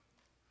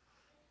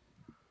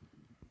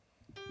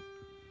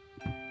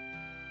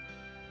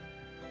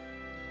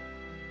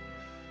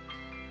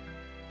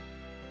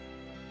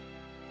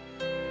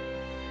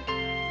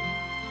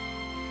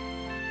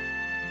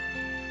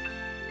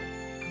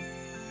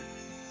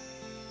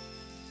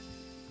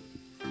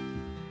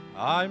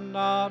I'm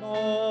not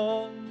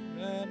on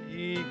an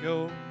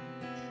ego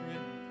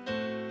trip.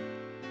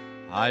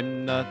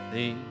 I'm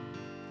nothing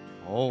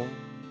on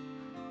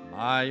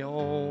my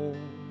own.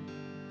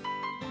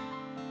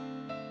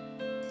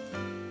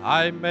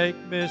 I make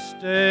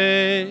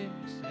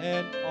mistakes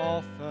and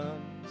often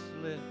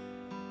slip.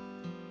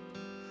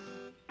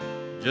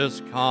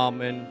 Just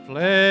common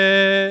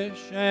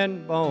flesh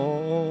and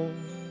bone.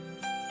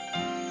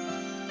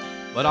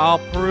 But I'll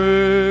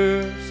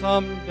prove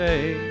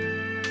someday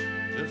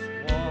just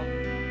what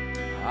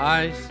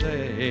I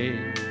say.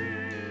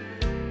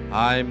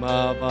 I'm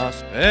of a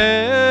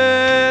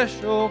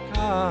special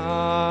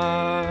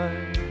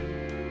kind.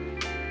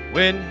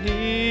 When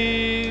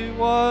he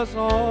was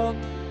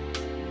on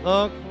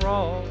the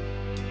cross,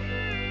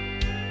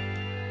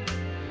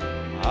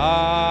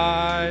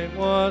 I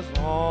was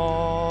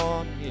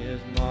on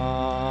his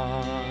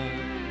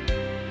mind.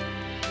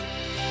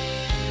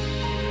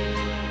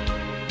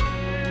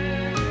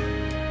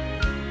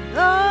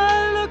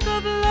 The look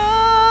of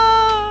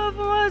love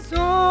was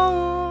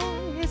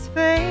on his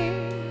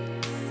face.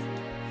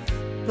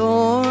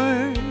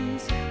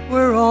 Thorns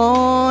were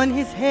on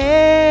his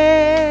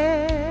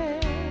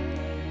head.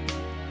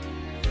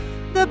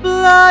 The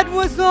blood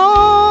was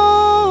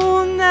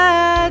on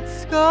that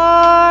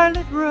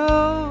scarlet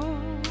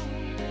robe,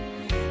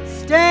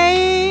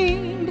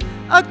 stained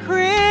a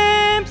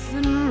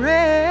crimson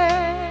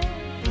red.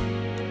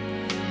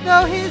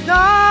 Though his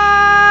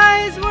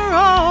eyes were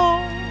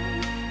on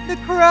the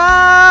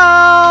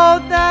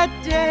crowd that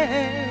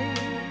day,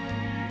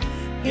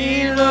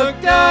 he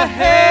looked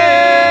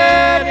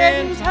ahead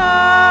in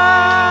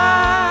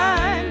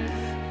time.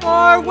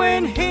 For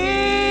when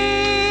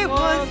he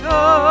was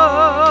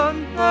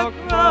on the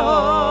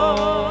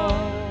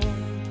cross,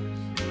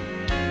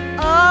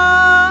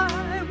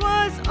 I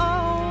was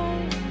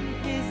on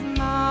his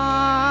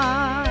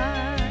mind.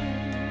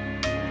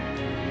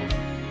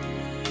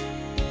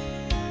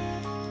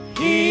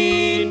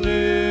 He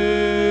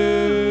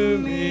knew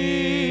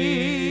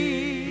me,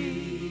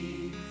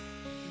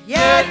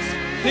 yet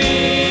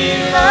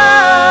he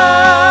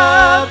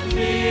loved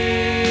me.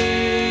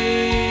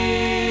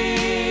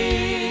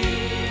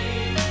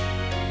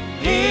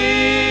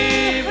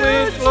 He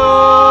whose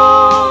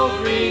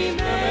glory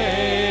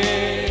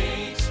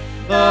makes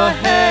the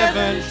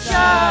heavens shine.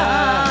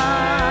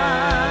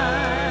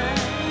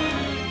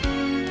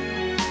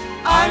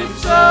 I'm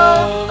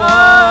so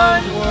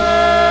unworthy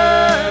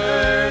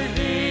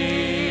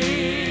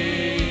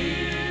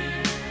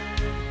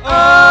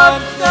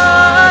of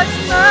such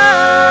mercy.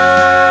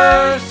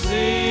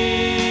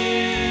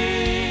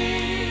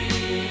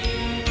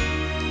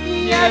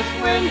 Yet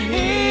when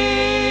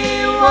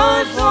he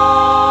was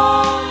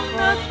on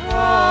the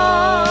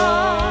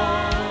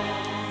cross,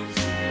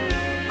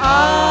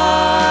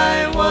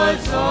 I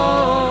was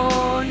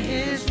on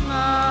his mind.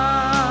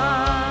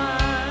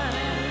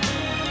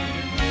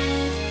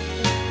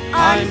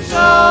 I'm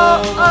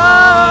so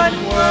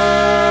unworthy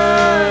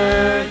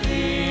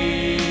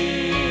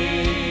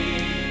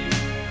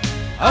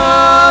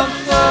of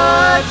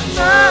such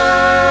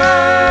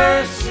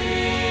mercy.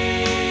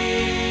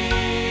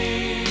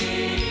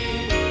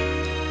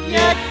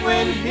 Yet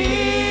when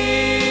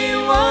he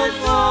was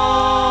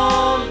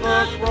on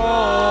the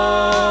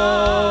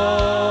cross,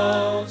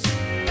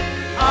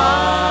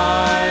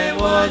 I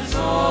was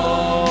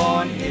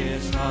on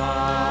his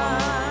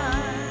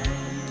mind.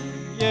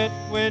 Yet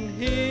when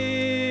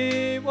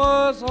he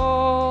was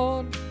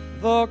on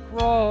the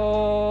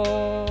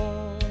cross,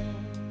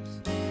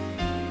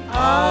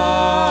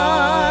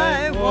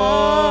 I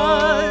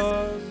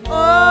was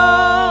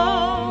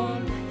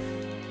on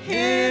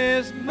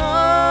his mind.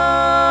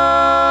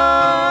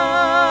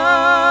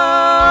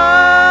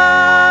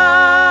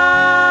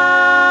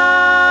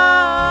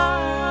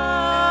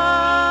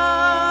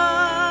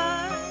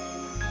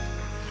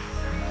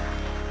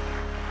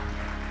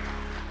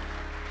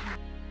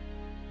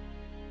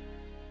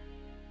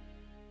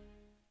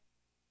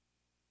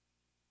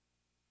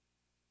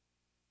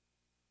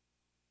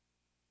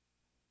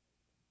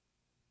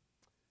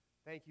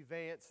 Thank you,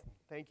 Vance.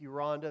 Thank you,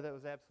 Rhonda. That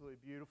was absolutely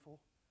beautiful.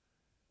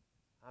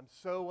 I'm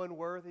so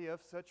unworthy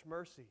of such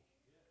mercy.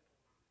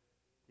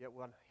 Yet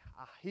when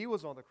he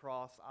was on the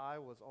cross, I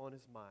was on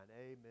his mind.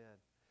 Amen.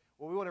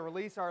 Well, we want to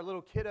release our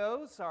little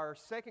kiddos, our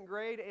second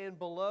grade and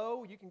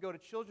below. You can go to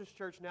Children's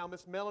Church now.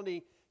 Miss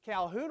Melanie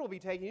Calhoun will be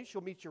taking you. She'll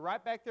meet you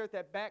right back there at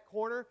that back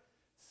corner.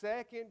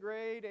 Second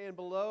grade and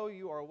below,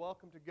 you are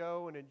welcome to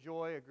go and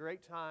enjoy a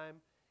great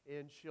time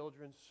in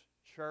Children's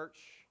Church.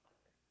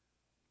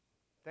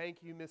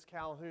 Thank you, Miss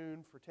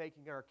Calhoun, for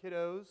taking our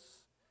kiddos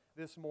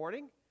this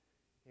morning.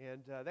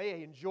 And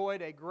they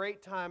enjoyed a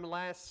great time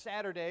last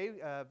Saturday.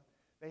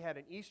 They had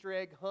an Easter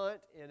egg hunt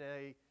and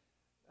a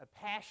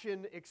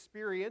passion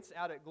experience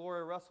out at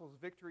Gloria Russell's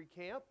Victory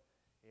Camp.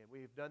 And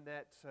we've done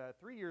that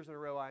 3 years in a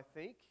row, I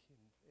think.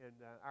 And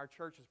our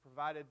church has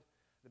provided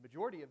the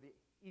majority of the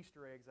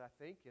Easter eggs, I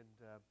think. And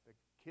the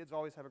kids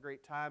always have a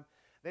great time.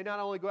 They not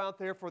only go out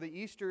there for the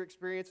Easter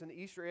experience and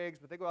the Easter eggs,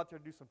 but they go out there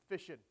and do some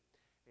fishing.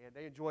 And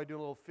they enjoy doing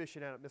a little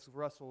fishing out at Miss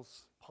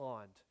Russell's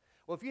pond.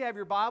 Well, if you have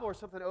your Bible or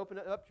something, open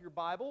it up to your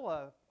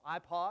Bible,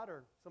 iPod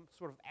or some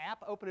sort of app,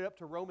 open it up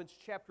to Romans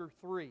chapter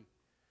 3.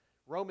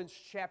 Romans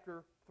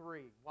chapter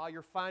 3. While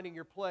you're finding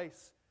your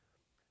place,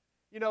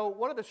 you know,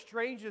 one of the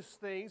strangest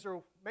things,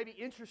 or maybe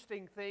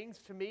interesting things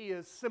to me,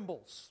 is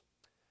symbols.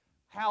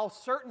 How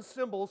certain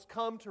symbols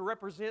come to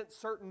represent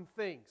certain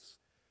things.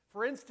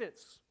 For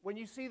instance, when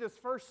you see this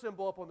first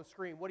symbol up on the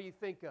screen, what do you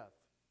think of?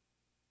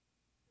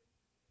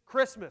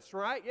 Christmas,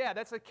 right? Yeah,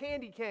 that's a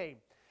candy cane.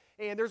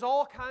 And there's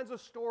all kinds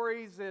of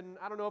stories, and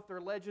I don't know if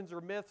they're legends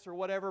or myths or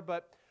whatever,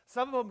 but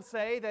some of them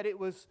say that it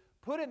was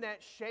put in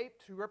that shape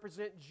to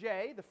represent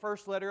J, the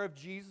first letter of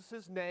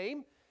Jesus'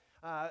 name.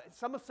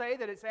 Some say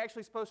that it's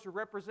actually supposed to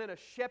represent a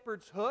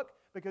shepherd's hook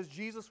because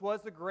Jesus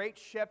was the great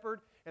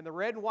shepherd, and the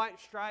red and white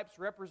stripes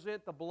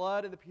represent the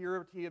blood and the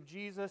purity of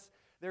Jesus.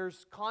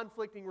 There's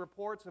conflicting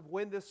reports of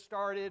when this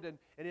started and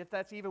if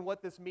that's even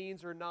what this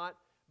means or not.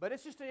 But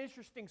it's just an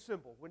interesting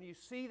symbol. When you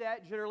see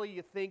that, generally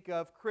you think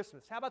of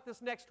Christmas. How about this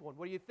next one?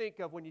 What do you think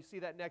of when you see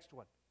that next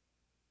one?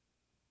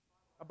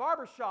 A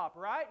barbershop,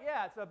 right?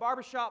 Yeah, it's a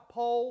barbershop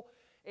pole.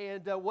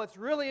 And what's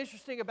really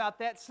interesting about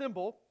that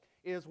symbol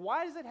is,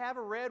 why does it have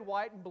a red,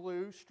 white, and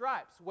blue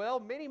stripes?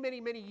 Well, many,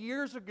 many, many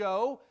years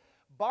ago,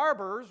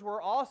 barbers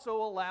were also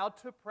allowed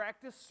to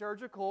practice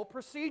surgical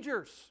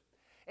procedures.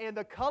 And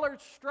the colored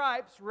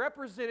stripes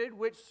represented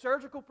which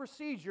surgical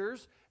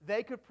procedures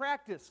they could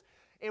practice.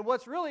 And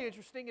what's really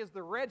interesting is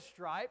the red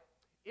stripe.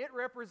 It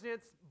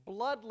represents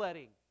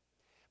bloodletting.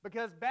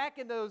 Because back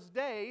in those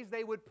days,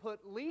 they would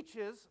put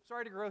leeches,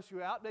 sorry to gross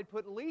you out, they'd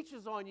put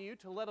leeches on you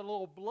to let a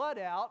little blood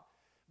out,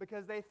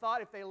 because they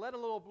thought if they let a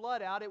little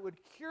blood out, it would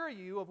cure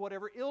you of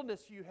whatever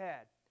illness you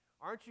had.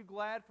 Aren't you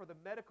glad for the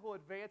medical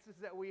advances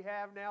that we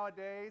have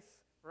nowadays,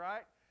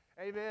 right?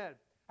 Amen.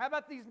 How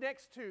about these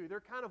next two? They're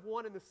kind of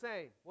one and the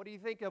same. What do you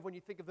think of when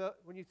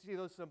you see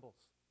those symbols?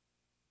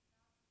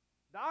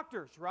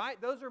 Doctors, right?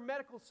 Those are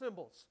medical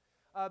symbols.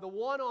 The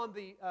one on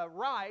the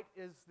right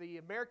is the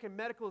American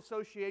Medical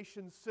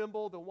Association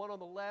symbol. The one on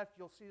the left,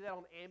 you'll see that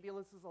on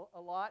ambulances a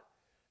lot.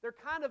 They're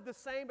kind of the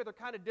same, but they're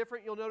kind of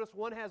different. You'll notice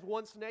one has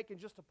one snake and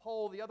just a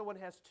pole. The other one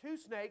has two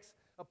snakes,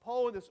 a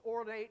pole, and this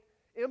ornate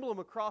emblem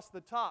across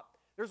the top.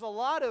 There's a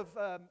lot of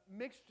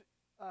mixed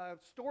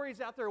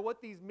stories out there of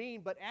what these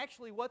mean, but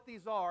actually what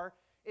these are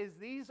is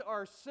these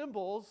are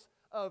symbols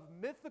of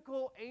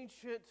mythical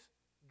ancient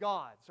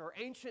gods, or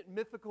ancient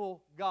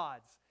mythical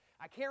gods.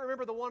 I can't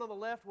remember the one on the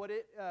left what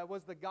it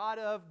was the god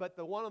of, but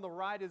the one on the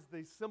right is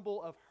the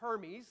symbol of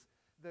Hermes,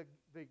 the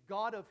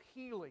god of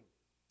healing.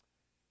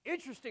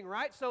 Interesting,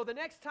 right? So the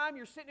next time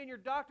you're sitting in your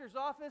doctor's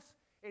office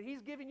and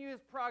he's giving you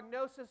his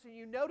prognosis and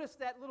you notice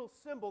that little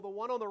symbol, the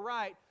one on the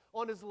right,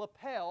 on his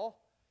lapel,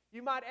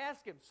 you might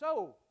ask him,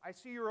 "So, I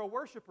see you're a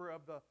worshiper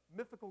of the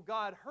mythical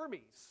god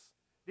Hermes.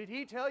 Did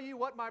he tell you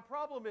what my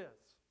problem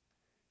is?"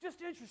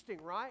 Just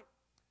interesting, right?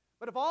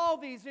 But of all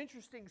these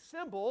interesting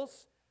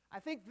symbols,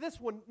 I think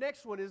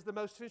next one is the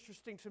most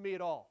interesting to me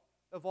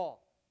of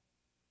all.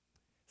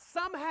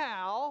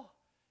 Somehow,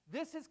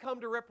 this has come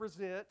to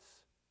represent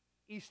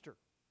Easter.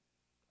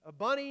 A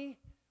bunny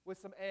with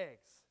some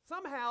eggs.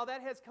 Somehow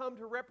that has come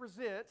to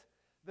represent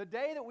the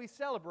day that we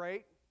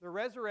celebrate the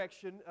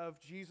resurrection of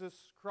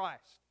Jesus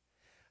Christ.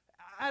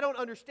 I don't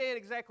understand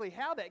exactly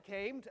how that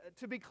came.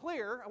 To be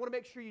clear, I want to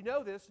make sure you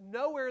know this,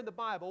 nowhere in the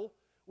Bible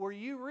where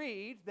you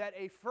read that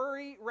a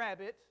furry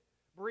rabbit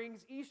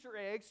brings Easter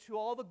eggs to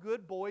all the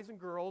good boys and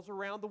girls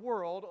around the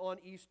world on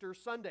Easter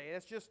Sunday.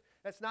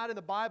 That's not in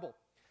the Bible.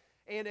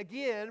 And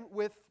again,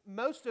 with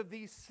most of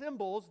these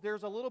symbols,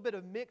 there's a little bit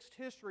of mixed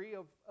history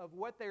of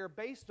what they are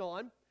based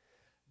on.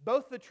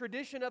 Both the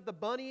tradition of the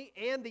bunny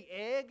and the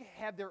egg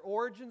have their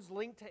origins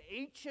linked to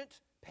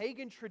ancient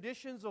pagan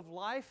traditions of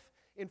life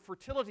and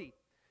fertility.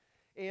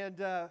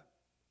 And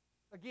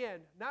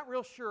again, not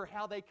real sure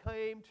how they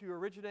came to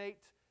originate.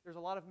 There's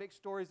a lot of mixed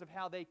stories of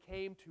how they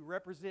came to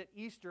represent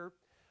Easter.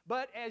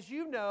 But as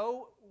you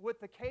know, with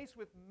the case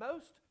with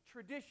most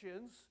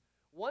traditions,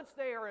 once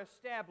they are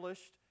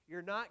established,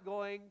 you're not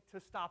going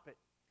to stop it.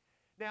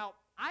 Now,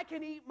 I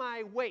can eat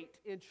my weight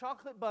in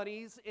chocolate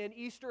bunnies and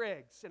Easter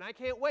eggs, and I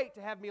can't wait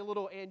to have me a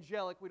little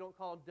angelic, we don't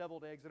call them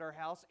deviled eggs at our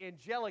house,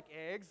 angelic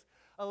eggs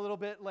a little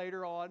bit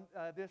later on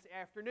this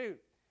afternoon.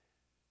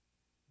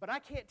 But I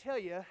can't tell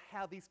you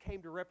how these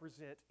came to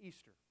represent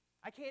Easter.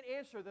 I can't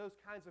answer those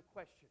kinds of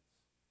questions.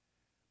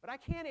 But I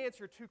can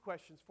answer two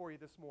questions for you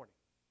this morning.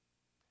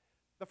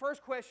 The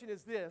first question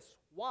is this: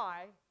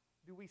 why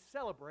do we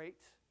celebrate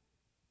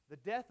the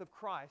death of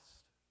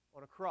Christ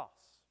on a cross?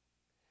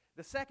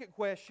 The second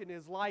question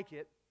is like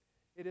it.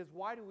 It is,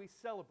 why do we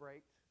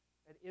celebrate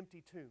an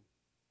empty tomb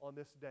on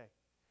this day?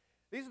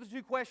 These are the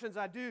two questions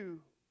I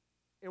do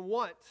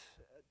want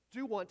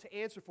to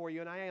answer for you,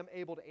 and I am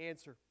able to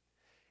answer.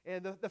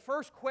 And the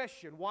first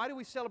question, why do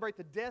we celebrate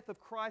the death of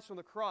Christ on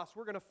the cross?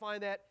 We're going to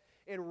find that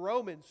in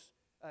Romans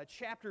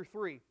chapter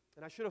 3.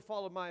 And I should have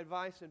followed my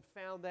advice and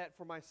found that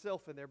for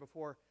myself in there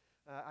before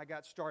I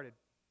got started.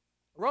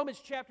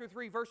 Romans chapter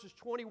 3, verses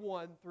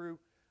 21 through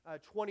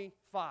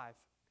 25.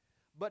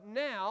 But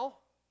now,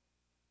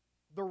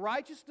 the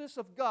righteousness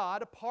of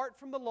God, apart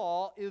from the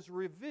law, is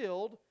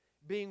revealed,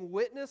 being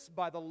witnessed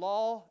by the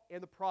law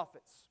and the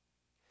prophets.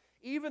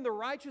 Even the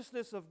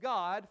righteousness of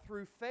God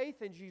through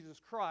faith in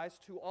Jesus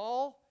Christ to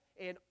all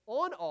and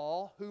on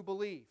all who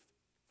believe.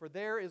 For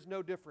there is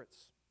no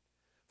difference.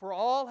 For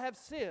all have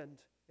sinned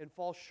and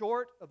fall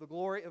short of the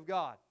glory of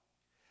God,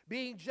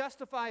 being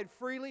justified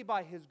freely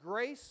by His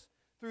grace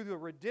through the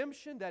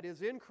redemption that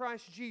is in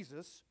Christ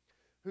Jesus,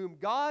 whom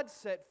God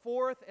set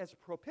forth as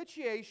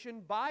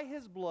propitiation by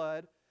His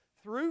blood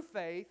through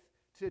faith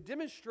to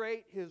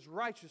demonstrate His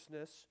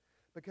righteousness,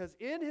 because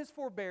in His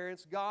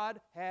forbearance God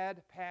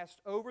had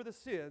passed over the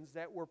sins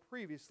that were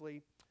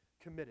previously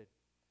committed.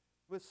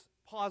 Let's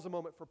pause a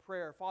moment for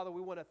prayer. Father,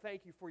 we want to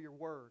thank You for Your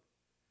word.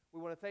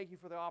 We want to thank You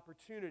for the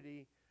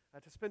opportunity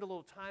to spend a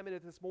little time in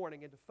it this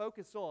morning and to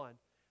focus on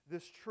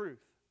this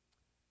truth,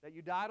 that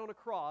You died on a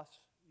cross,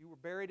 You were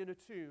buried in a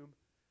tomb,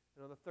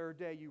 and on the third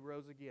day You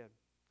rose again.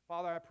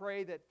 Father, I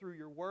pray that through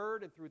Your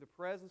word and through the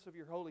presence of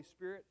Your Holy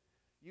Spirit,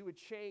 You would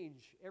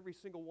change every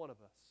single one of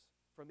us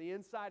from the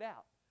inside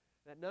out,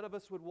 that none of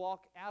us would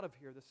walk out of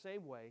here the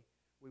same way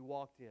we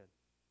walked in.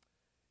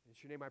 In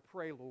Your name I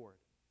pray, Lord.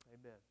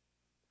 Amen.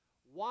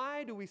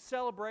 Why do we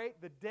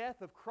celebrate the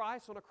death of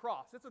Christ on a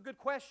cross? That's a good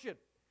question.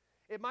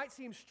 It might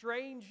seem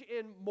strange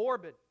and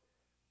morbid.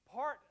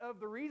 Part of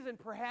the reason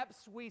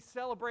perhaps we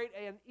celebrate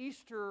an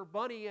Easter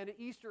bunny and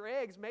Easter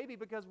eggs maybe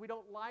because we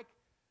don't like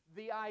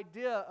the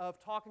idea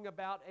of talking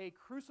about a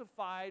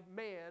crucified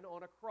man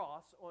on a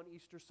cross on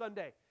Easter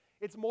Sunday.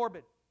 It's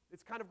morbid.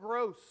 It's kind of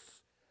gross.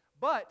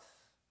 But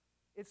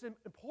it's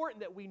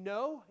important that we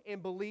know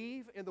and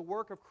believe in the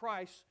work of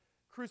Christ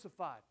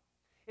crucified.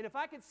 And if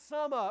I could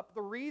sum up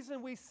the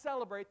reason we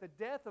celebrate the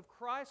death of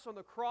Christ on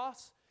the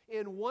cross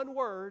in one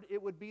word,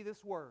 it would be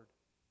this word: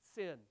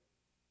 sin.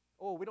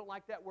 Oh, we don't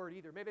like that word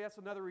either. Maybe that's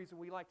another reason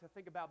we like to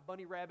think about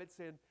bunny rabbits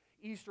and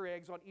Easter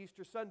eggs on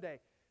Easter Sunday.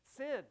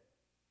 Sin.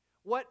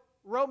 What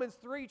Romans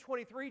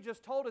 3:23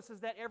 just told us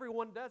is that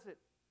everyone does it.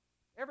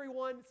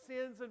 Everyone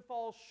sins and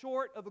falls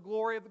short of the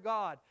glory of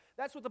God.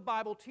 That's what the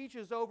Bible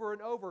teaches over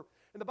and over.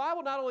 And the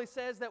Bible not only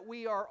says that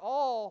we are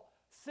all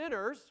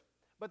sinners,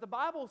 but the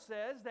Bible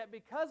says that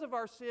because of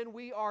our sin,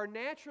 we are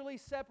naturally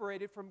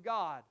separated from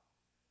God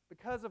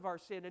because of our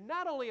sin. And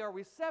not only are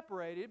we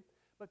separated,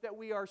 but that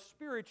we are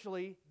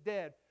spiritually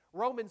dead.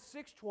 Romans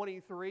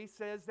 6:23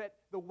 says that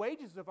the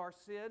wages of our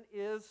sin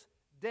is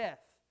death.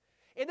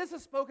 And this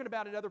is spoken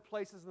about in other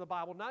places in the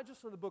Bible, not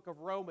just in the book of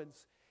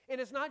Romans.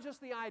 And it's not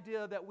just the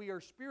idea that we are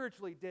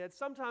spiritually dead.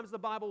 Sometimes the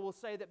Bible will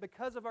say that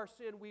because of our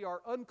sin, we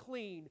are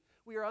unclean,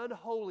 we are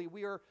unholy,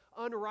 we are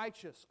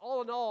unrighteous.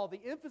 All in all, the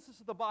emphasis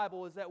of the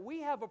Bible is that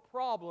we have a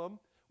problem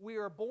we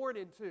are born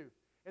into.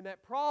 And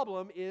that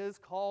problem is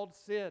called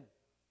sin.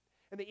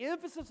 And the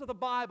emphasis of the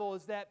Bible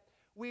is that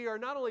we are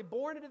not only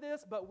born into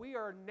this, but we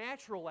are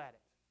natural at it.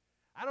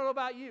 I don't know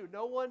about you.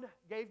 No one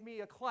gave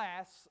me a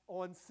class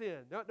on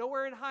sin.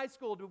 Nowhere in high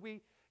school did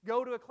we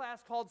go to a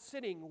class called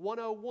Sinning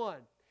 101.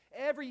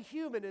 Every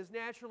human is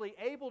naturally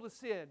able to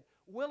sin,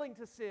 willing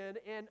to sin,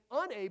 and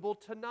unable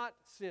to not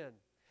sin.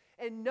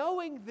 And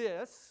knowing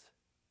this,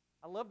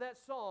 I love that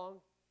song,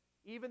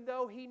 even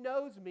though He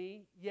knows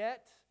me,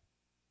 yet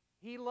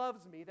He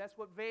loves me. That's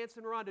what Vance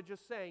and Rhonda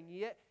just sang.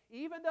 Yet,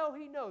 even though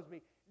He knows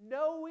me,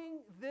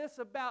 knowing this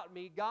about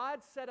me, God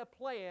set a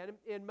plan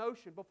in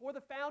motion. Before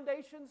the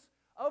foundations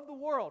of the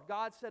world,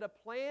 God set a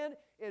plan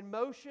in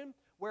motion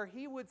where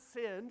He would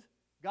send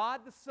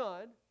God the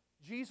Son,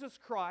 Jesus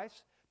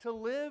Christ, to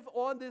live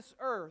on this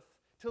earth,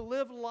 to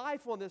live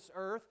life on this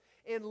earth.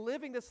 And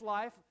living this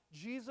life,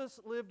 Jesus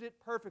lived it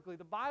perfectly.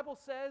 The Bible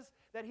says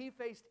that He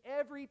faced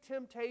every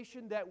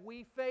temptation that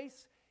we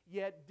face,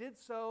 yet did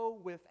so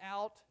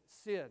without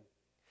sin.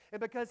 And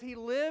because He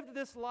lived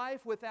this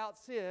life without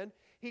sin,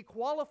 He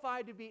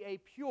qualified to be a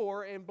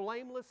pure and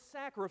blameless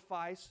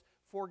sacrifice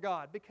for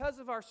God. Because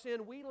of our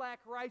sin, we lack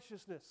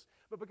righteousness.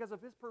 But because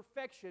of His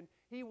perfection,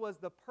 He was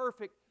the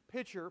perfect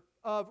picture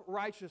of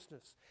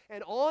righteousness.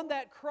 And on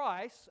that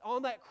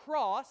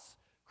cross,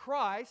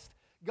 Christ,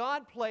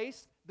 God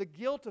placed the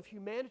guilt of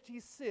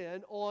humanity's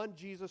sin on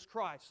Jesus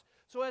Christ.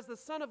 So as the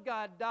Son of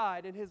God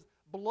died and His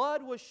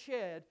blood was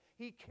shed,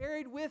 He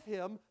carried with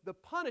Him the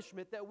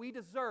punishment that we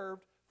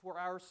deserved for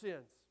our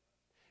sins.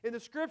 In the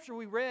scripture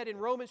we read in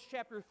Romans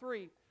chapter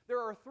 3, there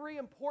are three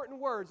important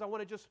words I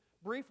want to just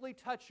briefly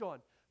touch on.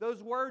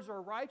 Those words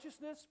are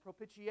righteousness,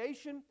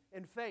 propitiation,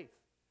 and faith.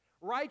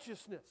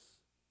 Righteousness.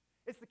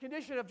 It's the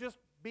condition of just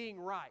being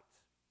right.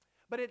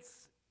 But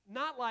it's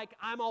not like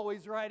I'm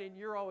always right and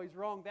you're always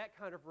wrong, that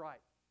kind of right.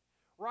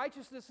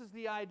 Righteousness is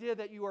the idea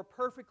that you are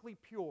perfectly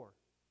pure,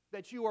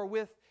 that you are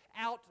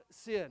without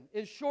sin.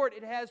 In short,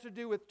 it has to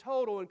do with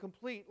total and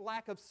complete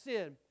lack of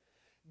sin.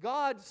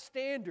 God's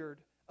standard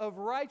of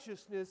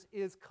righteousness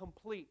is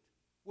complete,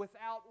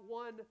 without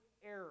one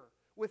error,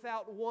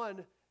 without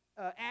one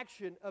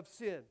action of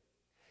sin.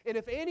 And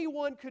if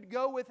anyone could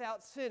go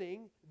without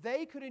sinning,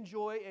 they could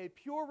enjoy a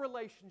pure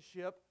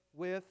relationship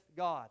with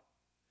God.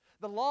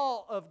 The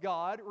law of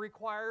God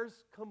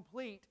requires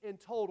complete and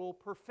total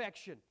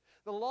perfection.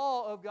 The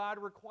law of God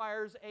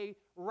requires a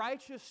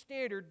righteous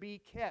standard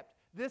be kept.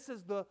 This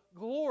is the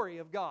glory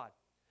of God.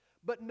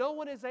 But no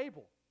one is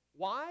able.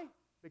 Why?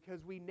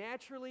 Because we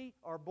naturally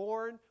are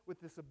born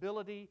with this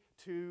ability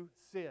to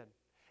sin.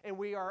 And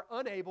we are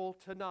unable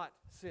to not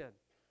sin.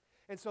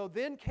 And so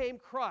then came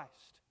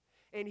Christ,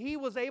 and He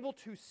was able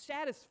to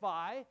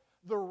satisfy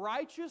the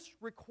righteous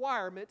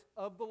requirement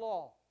of the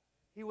law.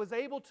 He was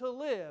able to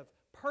live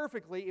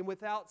perfectly and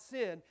without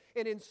sin.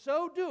 And in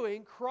so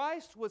doing,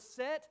 Christ was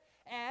set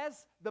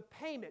as the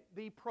payment,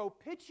 the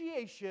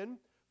propitiation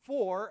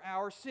for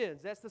our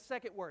sins. That's the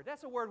second word.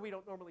 That's a word we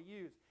don't normally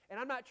use. And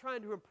I'm not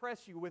trying to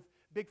impress you with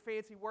big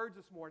fancy words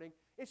this morning.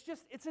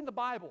 It's in the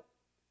Bible.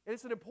 And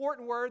it's an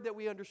important word that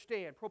we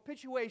understand.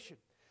 Propitiation.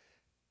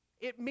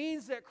 It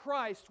means that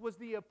Christ was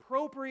the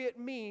appropriate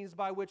means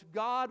by which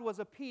God was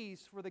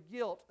appeased for the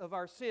guilt of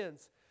our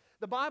sins.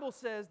 The Bible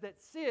says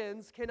that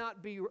sins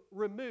cannot be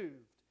removed.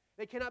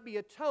 They cannot be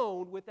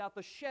atoned without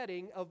the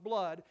shedding of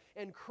blood.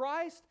 And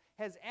Christ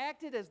has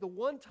acted as the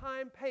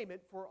one-time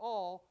payment for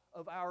all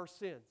of our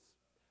sins.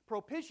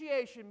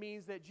 Propitiation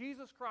means that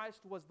Jesus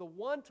Christ was the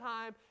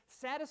one-time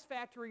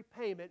satisfactory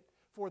payment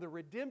for the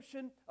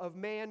redemption of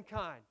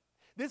mankind.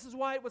 This is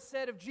why it was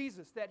said of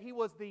Jesus that He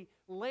was the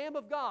Lamb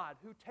of God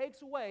who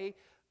takes away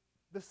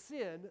the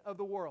sin of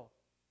the world.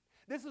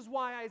 This is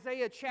why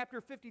Isaiah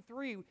chapter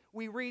 53,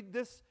 we read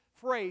this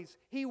phrase,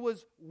 He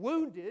was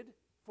wounded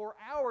for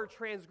our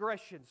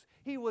transgressions.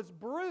 He was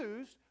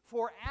bruised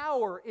for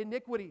our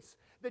iniquities.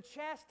 The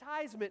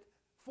chastisement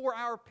for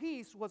our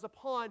peace was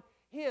upon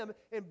Him,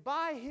 and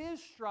by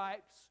His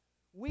stripes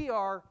we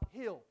are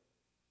healed.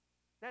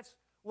 That's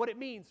what it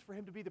means for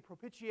Him to be the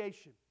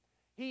propitiation.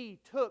 He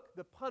took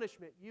the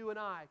punishment you and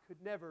I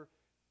could never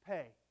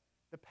pay.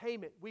 The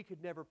payment we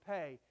could never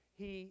pay,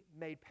 He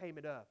made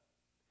payment of.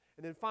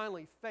 And then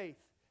finally, faith.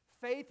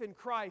 Faith in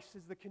Christ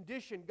is the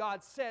condition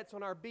God sets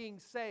on our being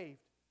saved.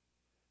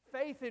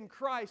 Faith in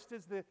Christ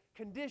is the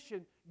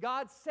condition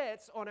God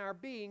sets on our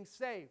being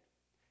saved.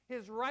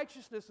 His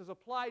righteousness is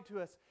applied to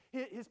us.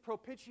 His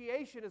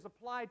propitiation is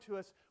applied to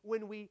us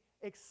when we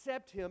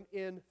accept Him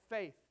in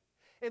faith.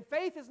 And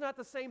faith is not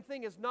the same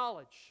thing as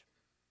knowledge.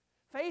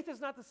 Faith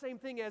is not the same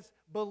thing as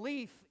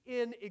belief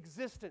in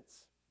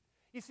existence.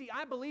 You see,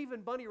 I believe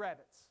in bunny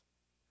rabbits,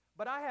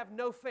 but I have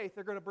no faith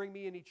they're going to bring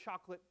me any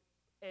chocolate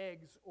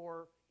eggs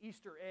or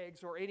Easter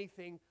eggs or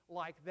anything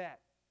like that.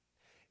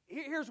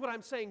 Here's what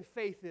I'm saying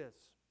faith is.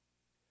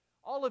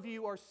 All of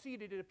you are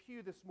seated in a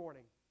pew this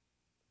morning.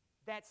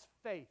 That's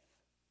faith.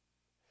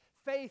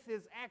 Faith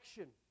is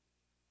action.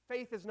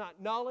 Faith is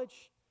not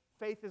knowledge.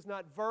 Faith is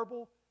not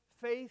verbal.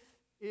 Faith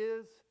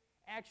is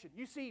action.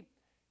 You see,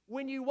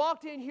 when you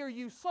walked in here,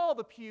 you saw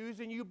the pews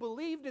and you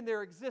believed in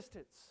their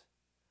existence.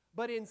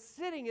 But in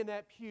sitting in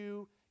that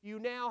pew, you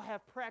now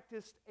have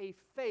practiced a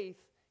faith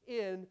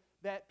in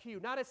that pew.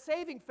 Not a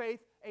saving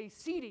faith, a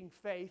seating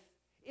faith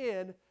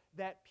in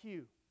that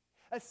pew.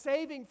 A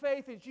saving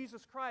faith in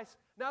Jesus Christ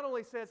not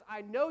only says,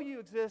 I know you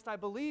exist, I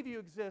believe you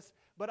exist,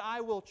 but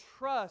I will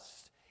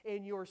trust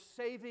in your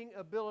saving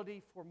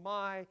ability for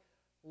my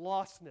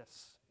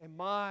lostness and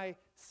my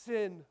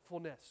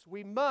sinfulness.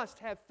 We must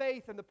have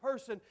faith in the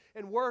person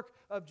and work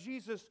of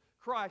Jesus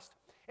Christ.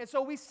 And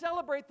so we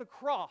celebrate the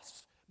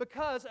cross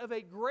because of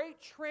a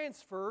great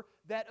transfer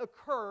that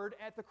occurred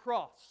at the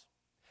cross.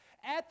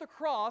 At the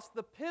cross,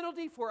 the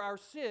penalty for our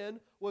sin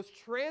was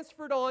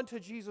transferred on to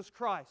Jesus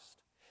Christ.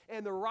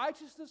 And the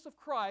righteousness of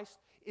Christ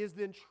is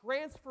then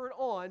transferred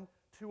on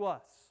to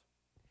us.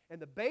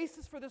 And the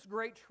basis for this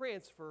great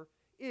transfer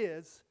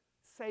is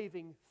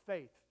saving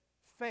faith.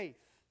 Faith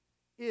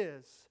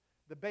is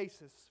the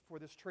basis for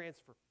this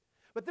transfer.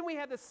 But then we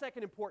have this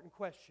second important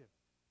question.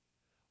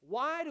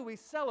 Why do we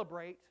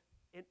celebrate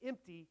an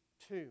empty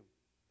tomb?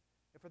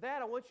 And for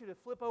that, I want you to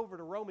flip over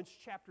to Romans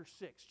chapter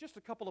 6. Just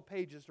a couple of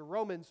pages to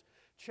Romans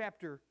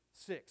chapter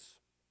 6.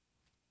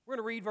 We're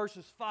going to read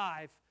verses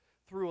 5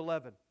 through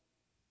 11.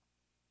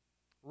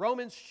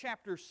 Romans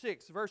chapter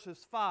 6,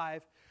 verses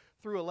 5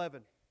 through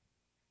 11.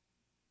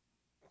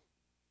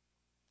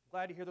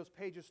 Glad to hear those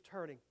pages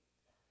turning.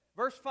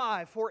 Verse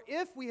 5, For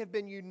if we have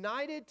been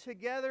united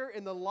together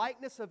in the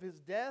likeness of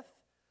His death,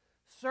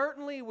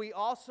 certainly we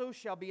also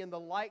shall be in the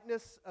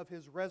likeness of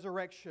His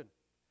resurrection.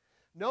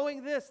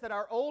 Knowing this, that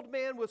our old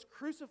man was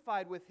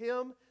crucified with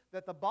Him,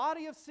 that the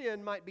body of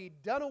sin might be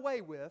done away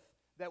with,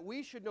 that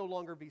we should no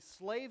longer be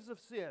slaves of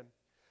sin.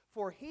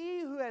 For he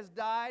who has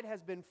died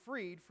has been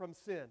freed from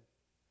sin.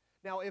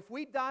 Now, if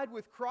we died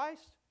with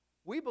Christ,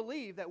 we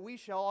believe that we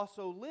shall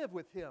also live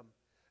with Him,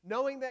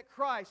 knowing that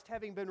Christ,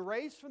 having been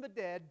raised from the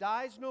dead,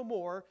 dies no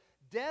more,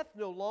 death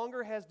no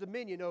longer has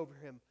dominion over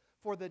Him.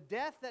 For the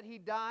death that He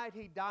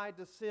died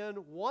to sin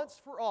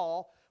once for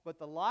all, but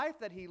the life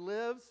that He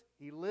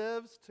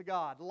lives to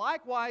God.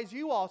 Likewise,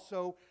 you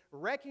also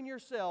reckon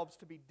yourselves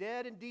to be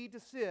dead indeed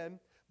to sin,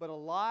 but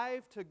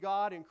alive to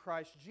God in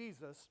Christ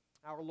Jesus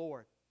our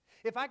Lord.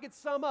 If I could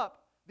sum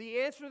up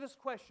the answer to this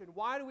question,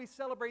 why do we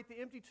celebrate the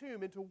empty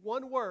tomb, into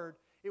one word,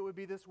 it would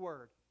be this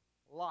word: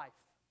 life.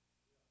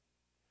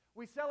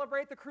 We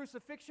celebrate the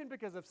crucifixion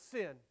because of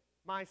sin,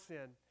 my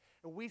sin.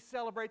 And we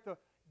celebrate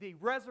the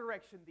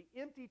resurrection, the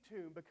empty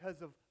tomb,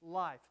 because of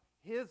life,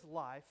 His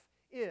life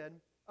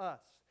in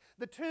us.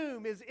 The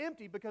tomb is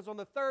empty because on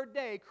the third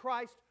day,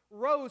 Christ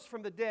rose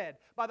from the dead.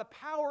 By the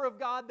power of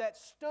God, that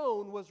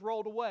stone was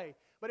rolled away.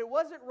 But it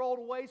wasn't rolled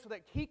away so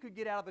that He could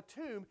get out of the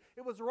tomb.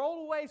 It was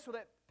rolled away so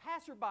that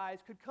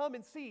passerbys could come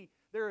and see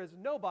there is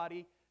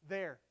nobody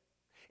there.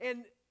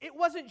 And it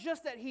wasn't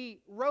just that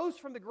He rose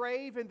from the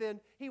grave and then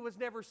He was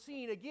never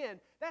seen again.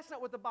 That's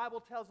not what the Bible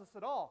tells us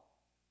at all.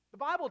 The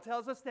Bible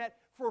tells us that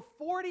for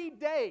 40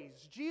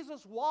 days,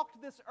 Jesus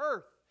walked this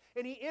earth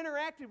and He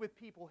interacted with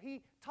people.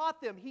 He taught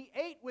them. He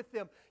ate with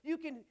them. You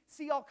can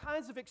see all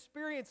kinds of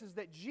experiences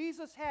that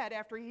Jesus had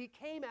after He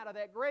came out of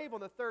that grave on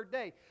the third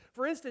day.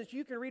 For instance,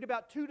 you can read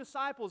about 2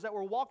 disciples that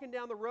were walking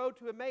down the road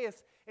to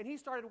Emmaus, and He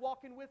started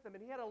walking with them,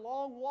 and He had a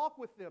long walk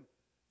with them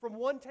from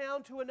one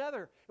town to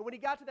another. And when He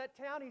got to that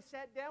town, He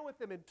sat down with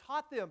them and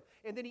taught them,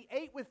 and then He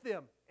ate with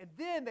them. And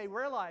then they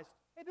realized,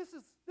 hey, this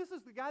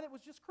is the guy that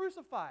was just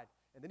crucified.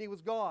 And then He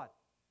was gone.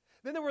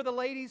 Then there were the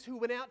ladies who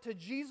went out to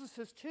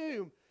Jesus'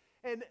 tomb,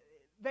 and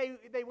they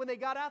when they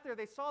got out there,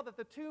 they saw that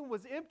the tomb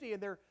was empty,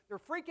 and they're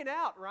freaking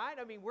out, right?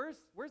 I mean,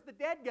 where's the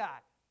dead guy?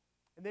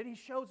 And then He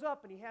shows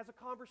up, and He has a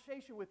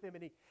conversation with them,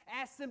 and He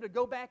asks them to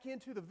go back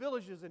into the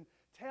villages and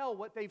tell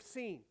what they've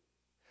seen.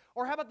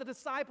 Or how about the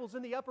disciples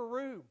in the upper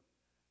room?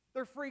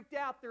 They're freaked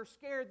out, they're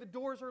scared, the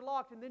doors are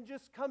locked, and then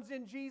just comes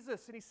in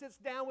Jesus, and He sits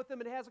down with them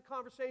and has a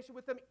conversation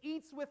with them,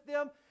 eats with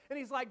them, and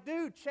He's like,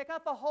 dude, check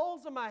out the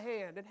holes in my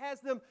hand, and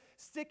has them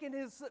stick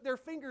in their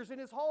fingers in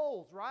His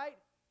holes, right?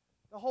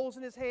 The holes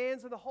in His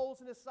hands and the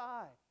holes in His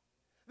side.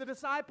 The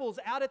disciples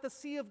out at the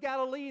Sea of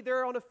Galilee,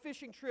 they're on a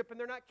fishing trip, and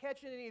they're not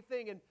catching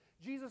anything, and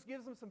Jesus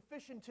gives them some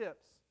fishing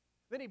tips.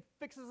 Then He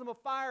fixes them a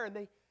fire,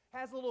 and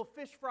has a little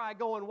fish fry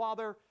going while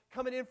they're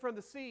coming in from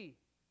the sea.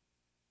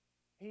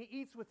 He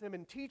eats with them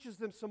and teaches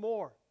them some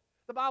more.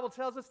 The Bible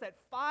tells us that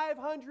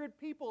 500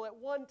 people at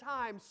one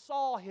time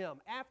saw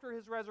Him after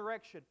His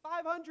resurrection.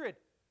 500!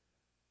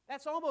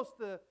 That's almost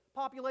the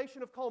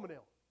population of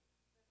Colemanville.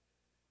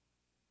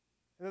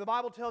 And then the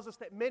Bible tells us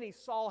that many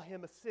saw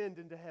Him ascend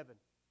into heaven.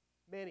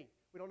 Many.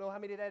 We don't know how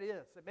many that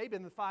is. It may have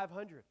been the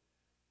 500.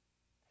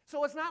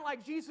 So it's not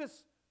like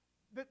Jesus,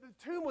 the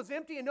tomb was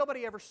empty and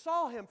nobody ever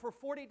saw Him for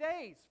 40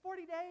 days.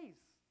 40 days.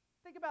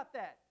 Think about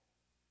that.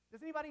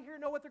 Does anybody here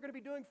know what they're going to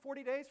be doing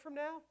 40 days from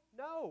now?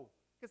 No,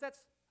 because that's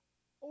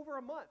over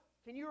a month.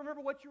 Can you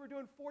remember what you were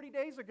doing 40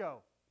 days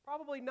ago?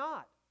 Probably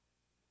not.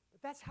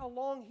 But that's how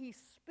long He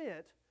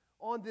spent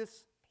on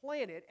this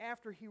planet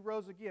after He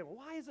rose again.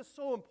 Why is it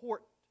so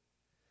important?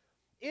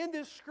 In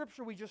this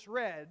scripture we just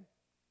read,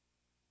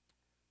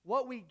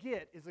 what we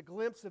get is a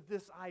glimpse of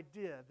this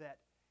idea that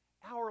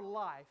our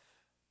life,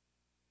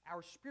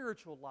 our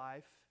spiritual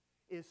life,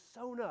 is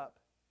sewn up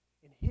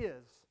in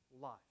His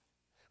life.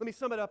 Let me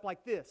sum it up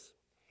like this.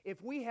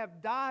 If we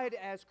have died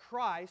as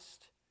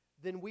Christ,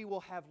 then we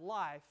will have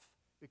life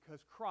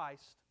because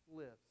Christ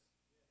lives.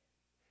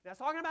 Now, it's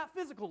talking about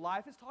physical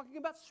life. It's talking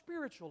about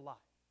spiritual life.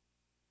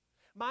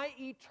 My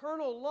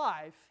eternal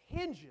life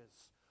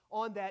hinges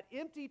on that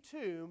empty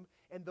tomb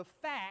and the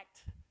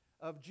fact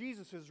of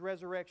Jesus'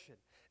 resurrection.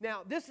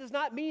 Now, this does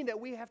not mean that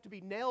we have to be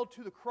nailed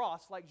to the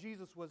cross like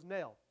Jesus was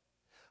nailed.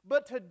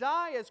 But to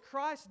die as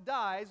Christ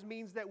dies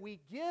means that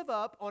we give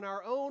up on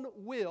our own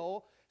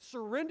will,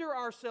 surrender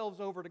ourselves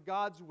over to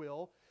God's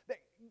will. That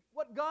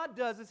what God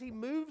does is He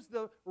moves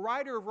the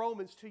writer of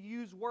Romans to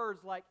use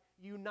words like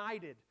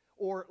united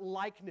or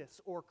likeness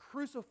or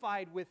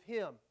crucified with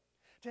Him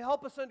to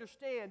help us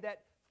understand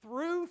that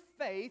through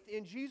faith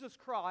in Jesus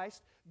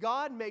Christ,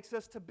 God makes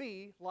us to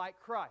be like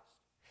Christ.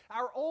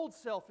 Our old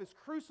self is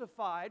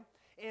crucified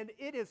and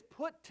it is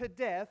put to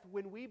death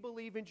when we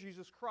believe in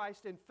Jesus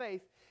Christ in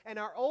faith. And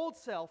our old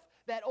self,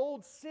 that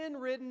old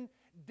sin-ridden,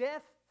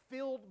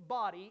 death-filled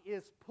body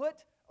is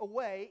put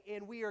away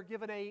and we are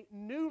given a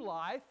new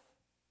life,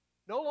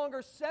 no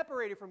longer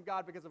separated from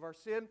God because of our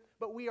sin,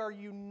 but we are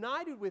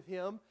united with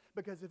Him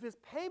because of His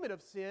payment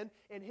of sin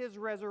and His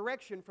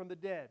resurrection from the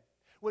dead.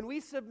 When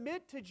we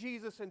submit to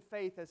Jesus in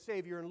faith as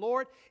Savior and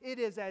Lord, it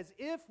is as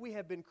if we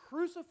have been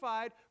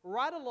crucified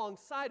right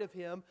alongside of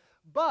Him.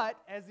 But,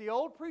 as the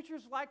old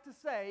preachers like to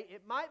say,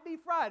 it might be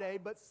Friday,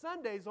 but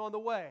Sunday's on the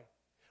way.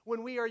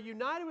 When we are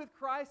united with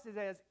Christ, it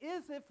is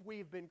as if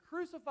we've been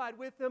crucified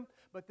with Him,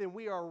 but then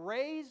we are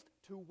raised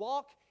to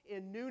walk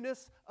in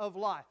newness of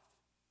life.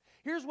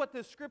 Here's what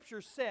the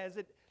Scripture says.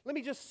 Let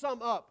me just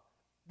sum up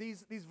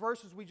these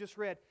verses we just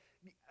read.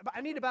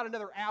 I need about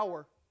another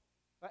hour.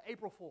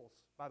 April Fools,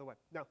 by the way.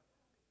 No.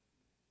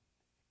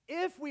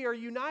 If we are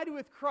united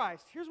with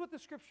Christ, here's what the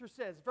Scripture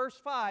says. Verse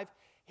 5,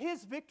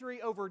 His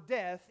victory over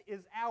death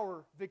is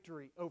our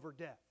victory over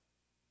death.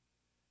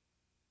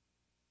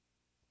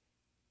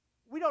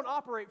 We don't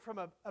operate from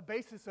a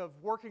basis of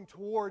working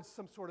towards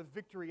some sort of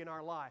victory in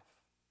our life.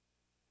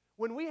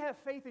 When we have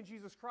faith in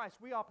Jesus Christ,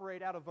 we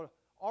operate out of an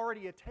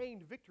already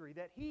attained victory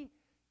that He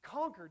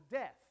conquered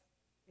death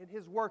in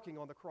His working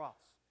on the cross.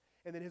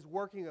 and then His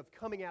working of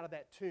coming out of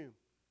that tomb.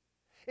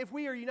 If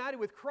we are united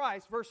with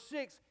Christ, verse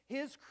 6,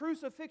 His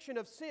crucifixion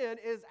of sin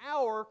is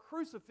our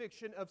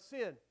crucifixion of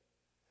sin.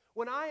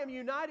 When I am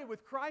united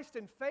with Christ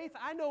in faith,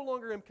 I no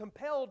longer am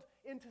compelled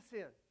into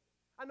sin.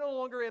 I no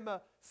longer am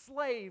a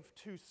slave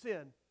to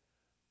sin,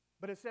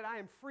 but instead I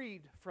am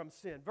freed from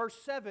sin. Verse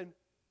 7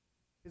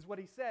 is what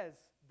he says.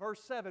 Verse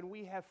 7,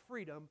 we have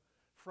freedom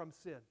from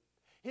sin.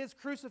 His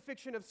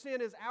crucifixion of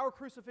sin is our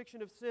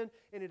crucifixion of sin,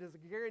 and it is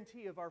a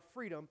guarantee of our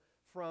freedom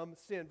from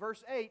sin.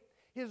 Verse 8,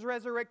 His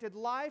resurrected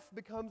life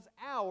becomes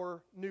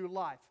our new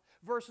life.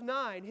 Verse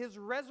 9, His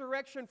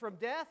resurrection from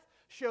death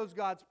shows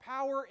God's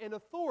power and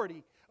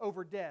authority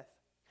over death.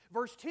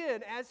 Verse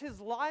 10, as His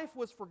life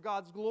was for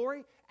God's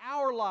glory,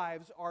 our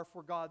lives are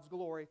for God's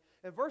glory.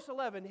 And verse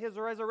 11, His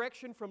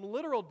resurrection from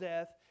literal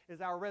death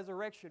is our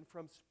resurrection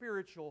from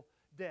spiritual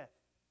death.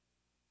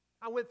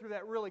 I went through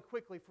that really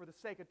quickly for the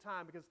sake of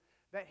time because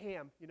that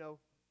ham though,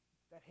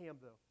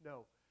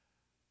 no.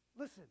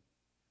 Listen,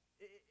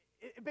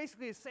 it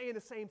basically is saying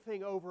the same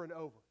thing over and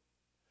over.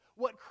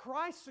 What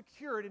Christ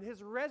secured in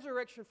His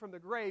resurrection from the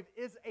grave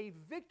is a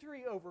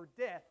victory over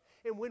death.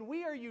 And when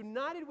we are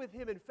united with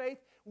Him in faith,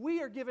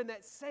 we are given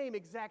that same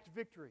exact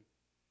victory.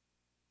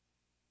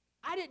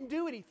 I didn't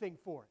do anything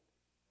for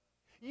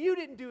it. You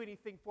didn't do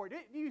anything for it.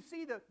 Do you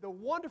see the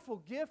wonderful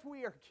gift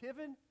we are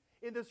given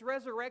in this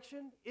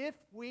resurrection if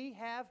we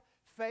have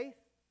faith?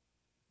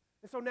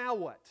 And so now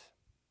what?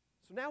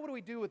 So now what do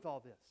we do with all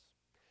this?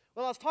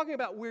 Well, I was talking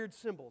about weird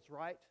symbols,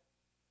 right?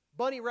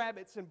 Bunny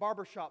rabbits and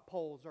barbershop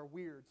poles are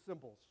weird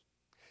symbols.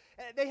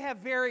 They have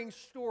varying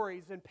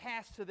stories and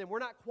past to them. We're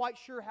not quite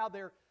sure how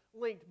they're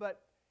linked, but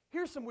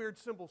here's some weird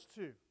symbols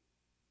too.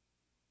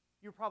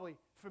 You're probably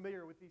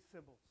familiar with these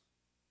symbols.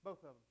 Both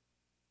of them.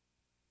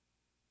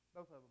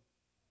 Both of them.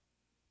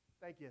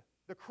 Thank you.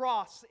 The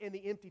cross and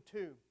the empty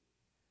tomb.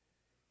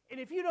 And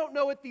if you don't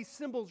know what these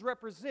symbols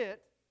represent,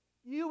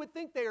 you would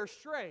think they are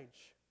strange.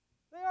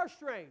 They are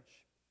strange.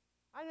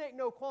 I ain't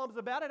no qualms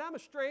about it. I'm a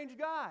strange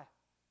guy.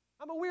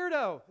 I'm a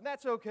weirdo, and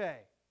that's okay.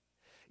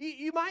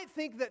 You might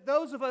think that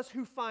those of us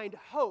who find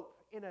hope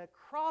in a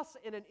cross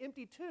and an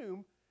empty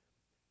tomb,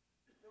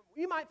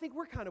 you might think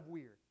we're kind of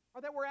weird,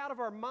 or that we're out of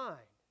our mind.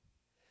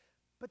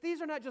 But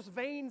these are not just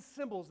vain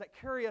symbols that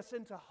carry us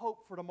into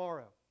hope for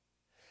tomorrow.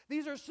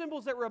 These are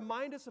symbols that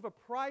remind us of a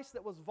price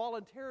that was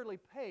voluntarily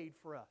paid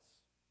for us.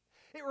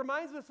 It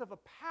reminds us of a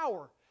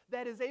power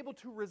that is able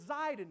to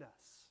reside in us.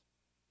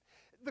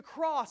 The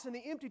cross and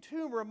the empty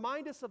tomb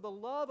remind us of the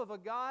love of a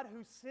God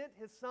who sent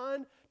His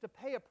Son to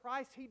pay a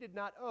price He did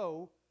not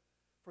owe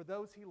for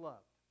those He loved,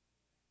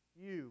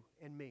 you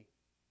and me.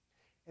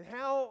 And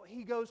how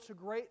He goes to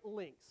great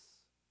lengths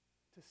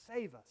to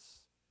save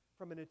us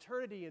from an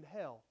eternity in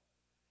hell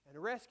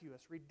and rescue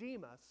us,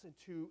 redeem us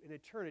into an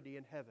eternity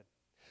in heaven.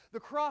 The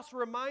cross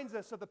reminds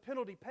us of the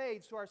penalty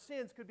paid so our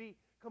sins could be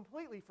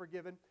completely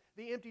forgiven.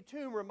 The empty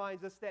tomb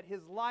reminds us that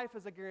His life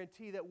is a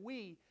guarantee that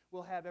we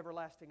will have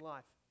everlasting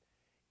life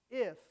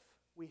if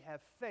we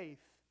have faith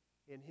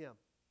in Him.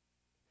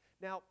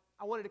 Now,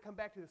 I wanted to come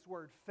back to this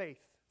word faith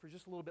for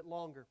just a little bit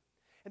longer.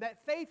 And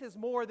that faith is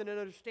more than an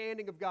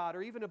understanding of God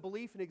or even a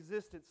belief in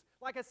existence.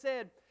 Like I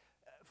said,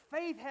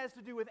 faith has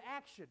to do with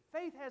action.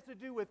 Faith has to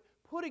do with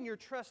putting your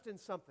trust in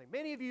something.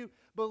 Many of you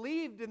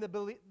believed in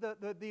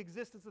the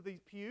existence of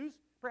these pews.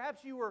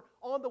 Perhaps you were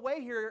on the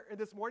way here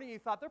this morning and you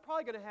thought, they're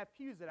probably going to have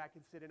pews that I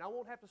can sit in. I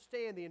won't have to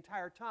stand the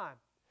entire time.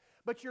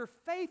 But your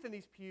faith in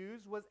these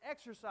pews was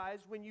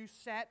exercised when you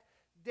sat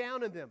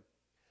down in them.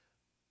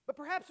 But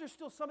perhaps there's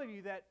still some of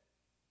you that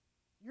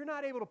you're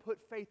not able to put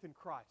faith in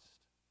Christ.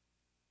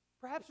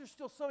 Perhaps there's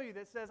still some of you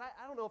that says,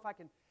 I don't know if I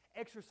can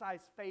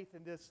exercise faith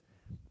in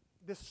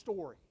this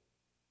story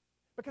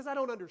because I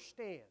don't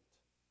understand.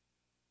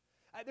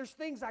 There's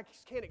things I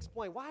just can't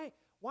explain.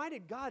 Why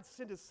did God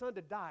send His Son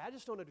to die? I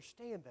just don't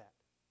understand that.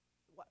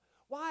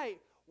 Why,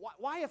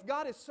 if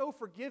God is so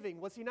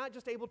forgiving, was He not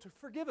just able to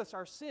forgive us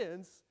our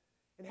sins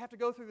and have to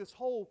go through this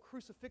whole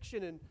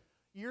crucifixion and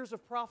years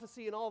of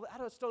prophecy and all that? I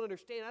just don't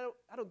understand.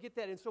 I don't get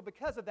that. And so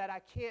because of that,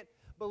 I can't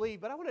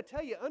believe. But I want to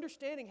tell you,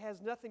 understanding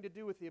has nothing to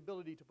do with the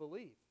ability to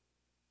believe.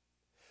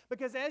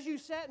 Because as you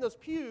sat in those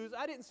pews,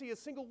 I didn't see a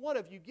single one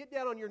of you get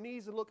down on your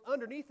knees and look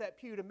underneath that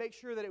pew to make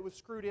sure that it was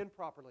screwed in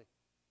properly.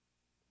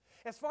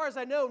 As far as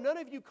I know, none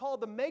of you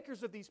called the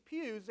makers of these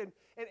pews and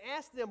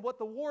asked them what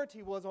the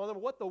warranty was on them,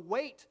 what the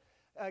weight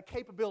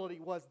capability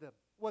was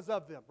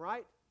of them,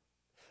 right?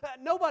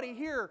 Nobody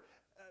here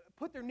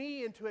put their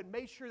knee into it and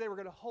made sure they were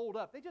going to hold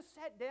up. They just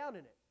sat down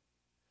in it.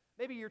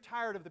 Maybe you're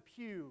tired of the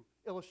pew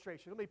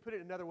illustration. Let me put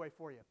it another way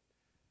for you.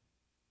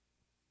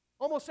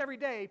 Almost every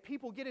day,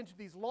 people get into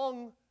these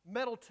long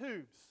metal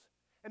tubes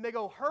and they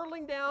go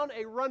hurtling down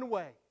a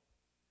runway.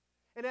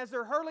 And as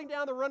they're hurtling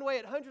down the runway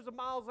at hundreds of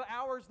miles an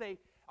hour, they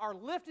are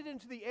lifted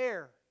into the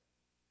air.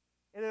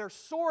 And they're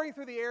soaring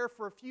through the air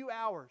for a few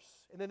hours.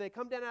 And then they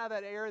come down out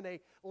of that air and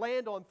they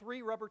land on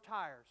 3 rubber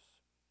tires.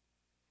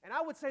 And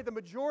I would say the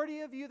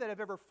majority of you that have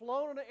ever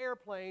flown on an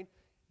airplane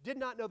did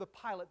not know the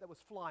pilot that was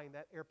flying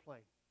that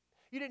airplane.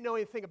 You didn't know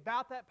anything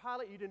about that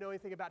pilot. You didn't know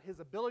anything about his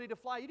ability to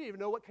fly. You didn't even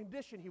know what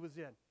condition he was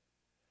in.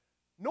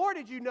 Nor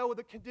did you know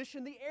the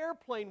condition the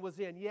airplane was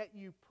in, yet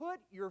you put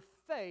your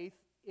faith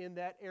in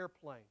that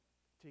airplane.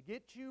 To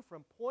get you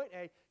from point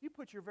A, you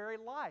put your very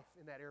life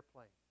in that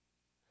airplane.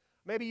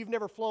 Maybe you've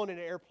never flown in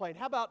an airplane.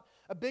 How about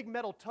a big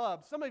metal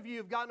tub? Some of you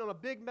have gotten on a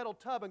big metal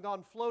tub and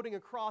gone floating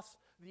across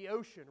the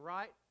ocean,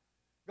 right?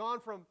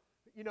 Gone from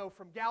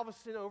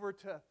Galveston over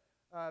to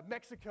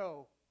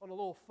Mexico on a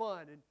little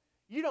fun. And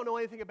you don't know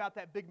anything about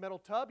that big metal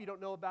tub. You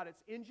don't know about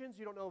its engines.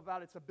 You don't know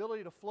about its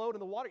ability to float in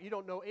the water. You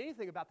don't know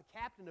anything about the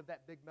captain of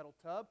that big metal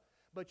tub.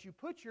 But you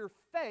put your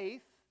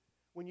faith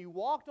when you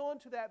walked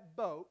onto that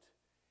boat,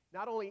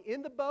 not only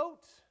in the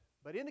boat,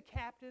 but in the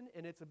captain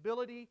and its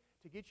ability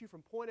to get you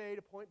from point A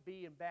to point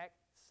B and back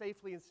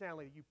safely and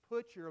soundly. You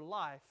put your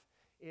life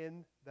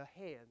in the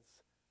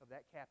hands of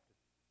that captain.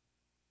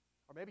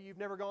 Or maybe you've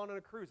never gone on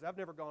a cruise. I've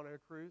never gone on a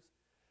cruise.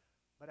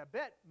 But I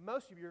bet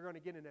most of you are going to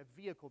get in a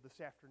vehicle this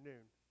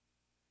afternoon.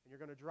 And you're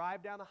going to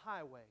drive down the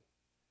highway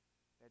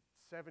at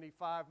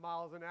 75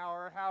 miles an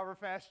hour, however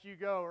fast you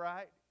go,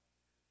 right?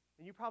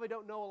 And you probably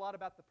don't know a lot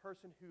about the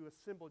person who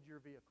assembled your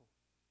vehicle.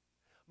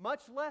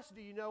 Much less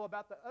do you know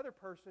about the other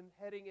person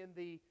heading in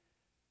the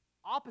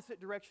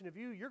opposite direction of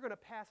you. You're going to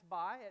pass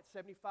by at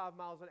 75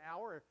 miles an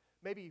hour, or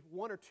maybe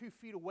 1 or 2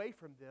 feet away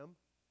from them,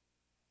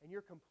 and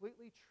you're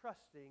completely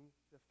trusting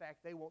the fact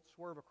they won't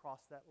swerve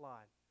across that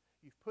line.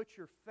 You've put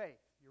your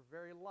faith, your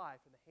very life,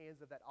 in the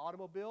hands of that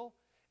automobile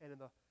and in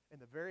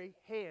the very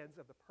hands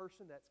of the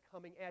person that's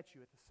coming at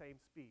you at the same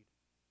speed.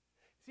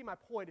 See, my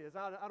point is,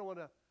 I don't want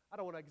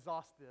to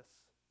exhaust this,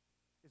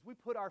 is we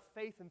put our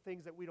faith in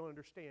things that we don't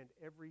understand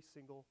every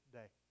single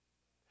day.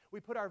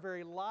 We put our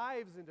very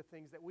lives into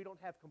things that we don't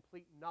have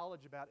complete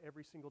knowledge about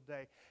every single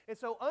day. And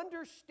so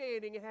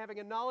understanding and having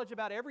a knowledge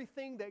about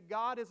everything that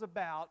God is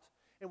about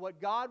and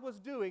what God was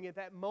doing at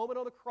that moment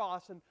on the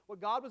cross and what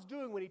God was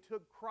doing when He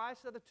took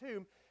Christ out of the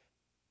tomb,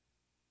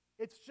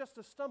 it's just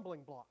a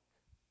stumbling block.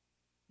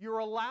 You're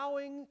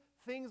allowing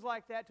things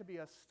like that to be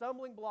a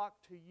stumbling block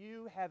to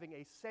you having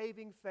a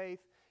saving faith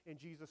in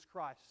Jesus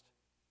Christ.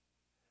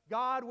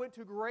 God went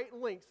to great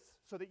lengths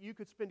so that you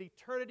could spend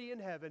eternity in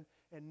heaven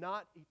and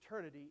not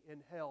eternity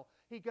in hell.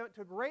 He went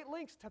to great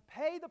lengths to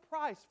pay the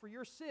price for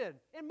your sin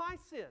and my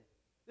sin.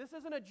 This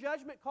isn't a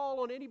judgment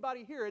call on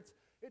anybody here.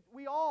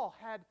 We all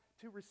had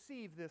to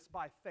receive this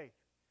by faith.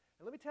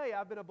 And let me tell you,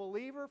 I've been a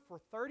believer for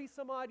 30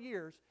 some odd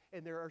years,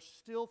 and there are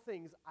still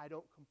things I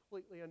don't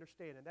completely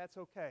understand, and that's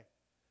okay.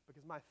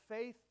 Because my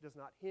faith does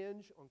not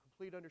hinge on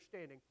complete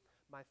understanding.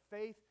 My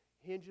faith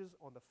hinges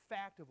on the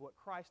fact of what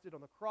Christ did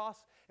on the cross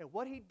and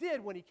what He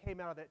did when He came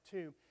out of that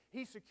tomb.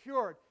 He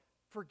secured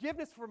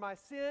forgiveness for my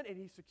sin, and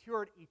He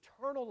secured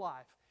eternal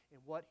life in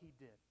what He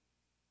did.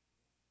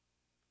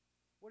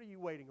 What are you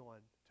waiting on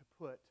to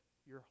put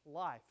your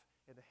life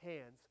in the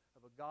hands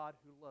of a God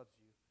who loves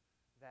you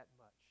that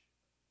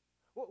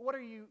much? What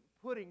are you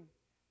putting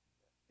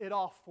it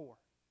off for?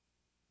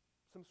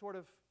 Some sort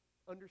of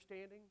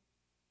understanding?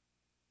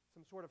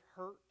 Some sort of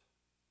hurt?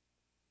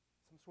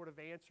 Some sort of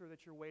answer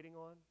that you're waiting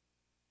on?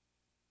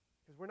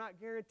 Because we're not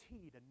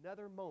guaranteed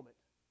another moment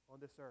on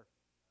this earth.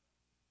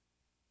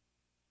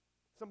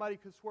 Somebody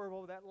could swerve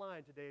over that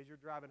line today as you're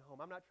driving home.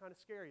 I'm not trying to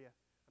scare you.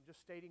 I'm just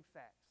stating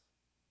facts.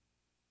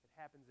 It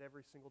happens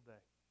every single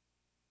day.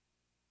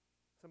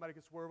 Somebody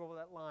could swerve over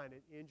that line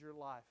and end your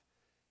life.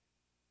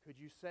 Could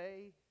you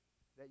say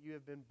that you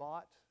have been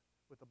bought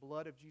with the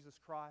blood of Jesus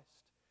Christ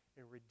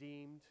and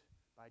redeemed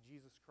by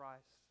Jesus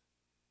Christ?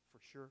 For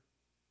sure.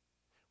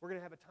 We're going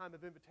to have a time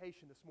of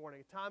invitation this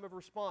morning, a time of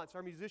response.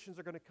 Our musicians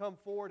are going to come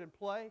forward and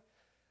play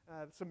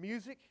some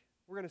music.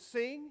 We're going to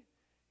sing.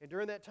 And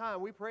during that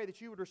time, we pray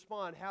that you would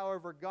respond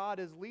however God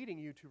is leading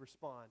you to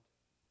respond.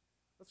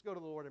 Let's go to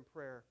the Lord in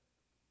prayer.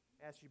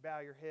 Ask you bow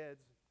your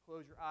heads,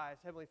 close your eyes.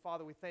 Heavenly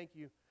Father, we thank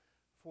you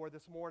for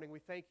this morning. We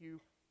thank you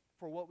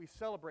for what we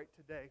celebrate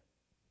today.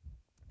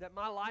 That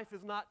my life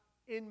is not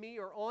in me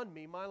or on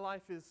me. My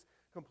life is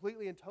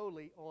completely and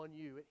totally on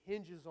you. It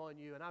hinges on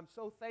you. And I'm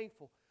so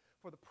thankful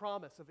for the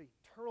promise of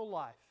eternal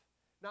life,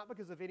 not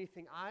because of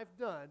anything I've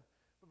done,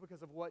 but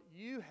because of what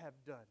you have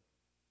done.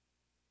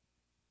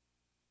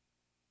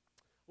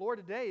 Lord,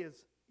 today is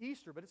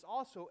Easter, but it's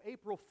also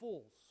April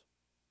Fool's.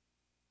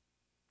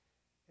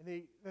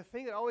 And the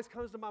thing that always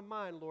comes to my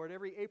mind, Lord,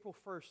 every April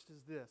 1st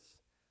is this.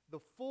 The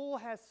fool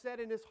has said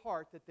in his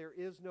heart that there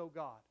is no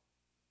God.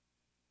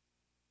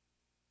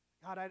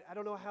 God, I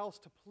don't know how else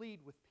to plead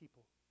with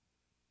people.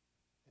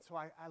 And so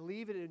I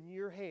leave it in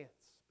your hands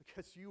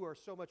because you are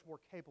so much more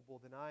capable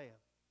than I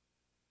am.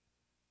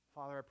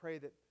 Father, I pray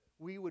that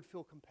we would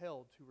feel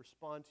compelled to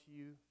respond to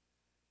you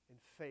in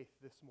faith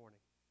this morning.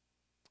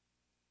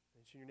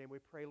 And it's in your name we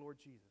pray, Lord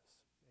Jesus.